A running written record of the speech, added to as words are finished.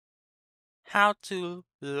How to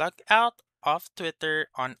log out of Twitter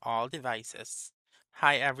on all devices.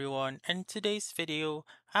 Hi everyone, in today's video,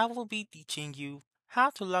 I will be teaching you how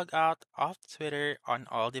to log out of Twitter on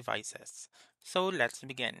all devices. So let's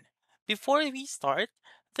begin. Before we start,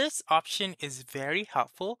 this option is very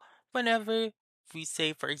helpful whenever we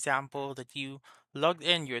say, for example, that you logged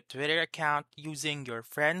in your Twitter account using your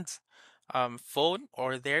friend's phone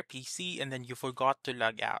or their PC and then you forgot to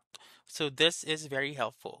log out. So this is very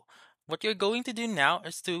helpful. What you're going to do now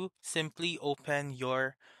is to simply open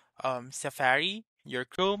your Safari, your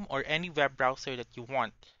Chrome, or any web browser that you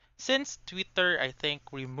want. Since Twitter, I think,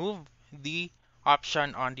 removed the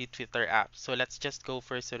option on the Twitter app. So let's just go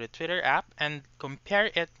first to the Twitter app and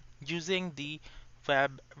compare it using the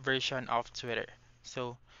web version of Twitter.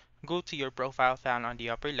 So go to your profile found on the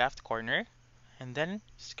upper left corner and then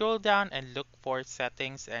scroll down and look for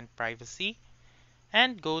settings and privacy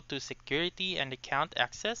and go to security and account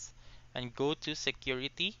access and go to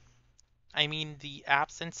security. I mean the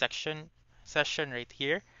apps and session right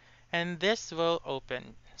here, and this will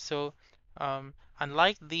open. So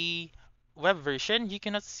unlike the web version, you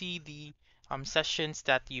cannot see the sessions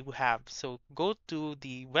that you have. So go to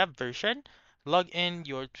the web version, log in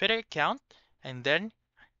your Twitter account, and then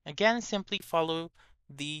again simply follow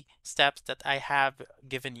the steps that I have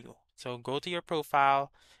given you. So go to your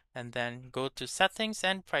profile and then go to settings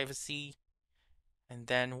and privacy. And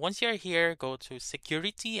then once you're here, go to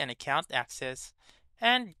security and account access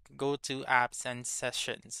and go to apps and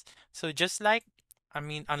sessions. So just like,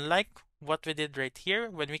 unlike what we did right here,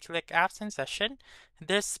 when we click apps and session,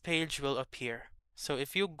 this page will appear. So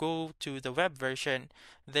if you go to the web version,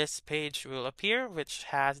 this page will appear, which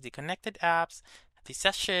has the connected apps, the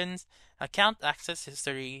sessions, account access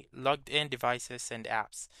history, logged in devices, and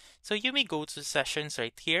apps. So you may go to sessions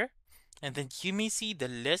right here and then you may see the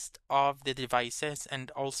list of the devices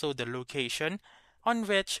and also the location on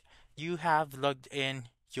which you have logged in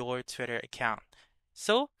your Twitter account.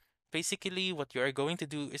 So basically what you are going to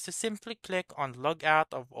do is to simply click on log out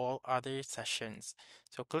of all other sessions.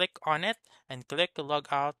 So click on it and click log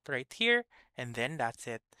out right here and then that's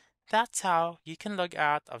it. That's how you can log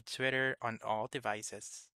out of Twitter on all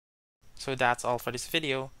devices. So that's all for this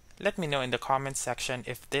video. Let me know in the comments section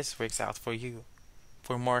if this works out for you.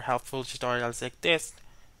 For more helpful tutorials like this,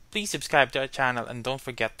 please subscribe to our channel and don't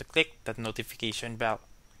forget to click that notification bell.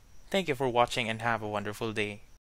 Thank you for watching and have a wonderful day.